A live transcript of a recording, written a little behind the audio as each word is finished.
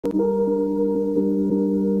Somewhere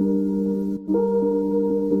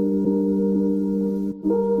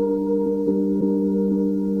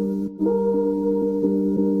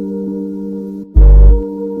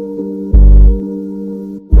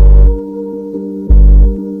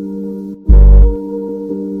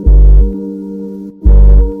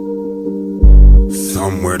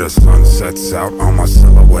the sun sets out on my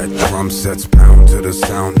silhouette. Drum sets pound to the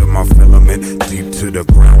sound of my filament. Deep to the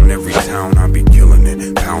ground, every town I be killing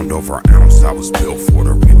it. Pound over ounce, I was built for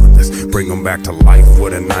the real of this. Bring them back to life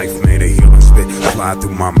with a knife made of healing spit. Fly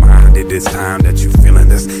through my mind, it is time that you feeling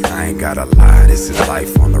this. I ain't gotta lie, this is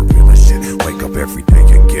life on the realest shit. Wake up every day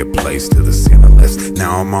and get placed to the ceiling list.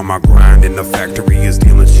 Now I'm on my grind and the factory is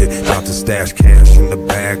dealing shit. About to stash cash in the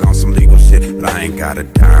bag on some legal shit. But I ain't got a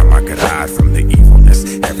dime, I could hide from the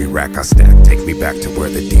evilness. Every rack I stack take me back to where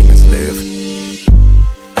the demons live.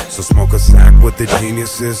 So smoke a sack with the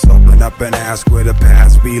geniuses. Open up and ask where the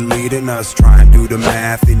past be leading us. Try and do the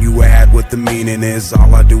math and you add what the meaning is.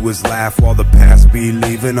 All I do is laugh while the past be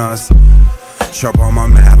leaving us. Sharp on my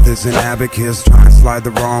math is an abacus. Try and slide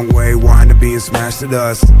the wrong way, wind up being smashed to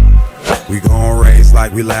dust. We gon' race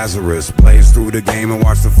like we Lazarus. Blaze through the game and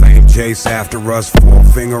watch the flame chase after us.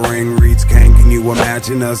 Four-finger ring reads king. Can you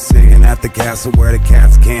imagine us sitting at the castle where the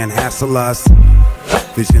cats can't hassle us?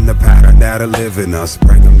 Vision the pattern that'll live in us.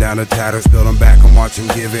 Break them down to tatters, build them back and watch them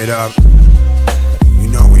give it up. You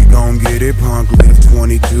know we gon' get it, punk. Lived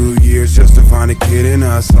 22 years just to find a kid in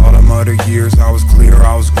us. All them other years I was clear,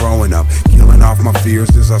 I was growing up. Killing off my fears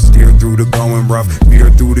as I steered through the going rough.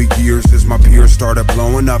 Feared through the years as my peers started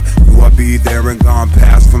blowing up. Knew I'd be there and gone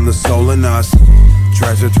past from the soul in us.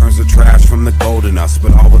 Treasure turns to trash from the gold in us.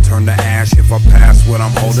 But all will turn to ash if I pass what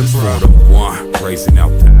I'm holding for. This is for the one, raising out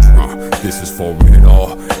the drum. This is for it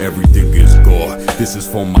all, everything is God. This is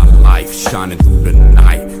for my life, shining through the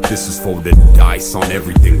night. This is for the dice on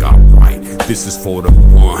everything I write. This is for the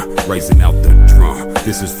one, raising out the drum.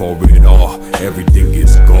 This is for it all, everything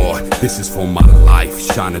is God. This is for my life,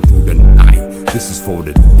 shining through the night. This is for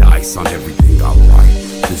the dice on everything I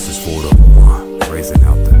write. This is for the one, raising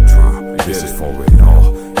out the drum. This is for it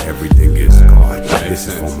all, everything is God. This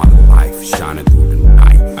is for my life, shining through the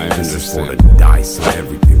night. This is for the dice on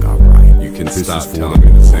everything I write. You can stop telling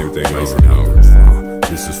me the same thing over and over.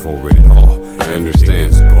 This is for it all. I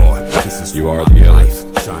understand. You are the life.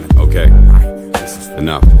 Okay.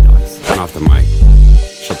 Enough. Turn off the mic.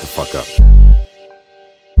 Shut the fuck up.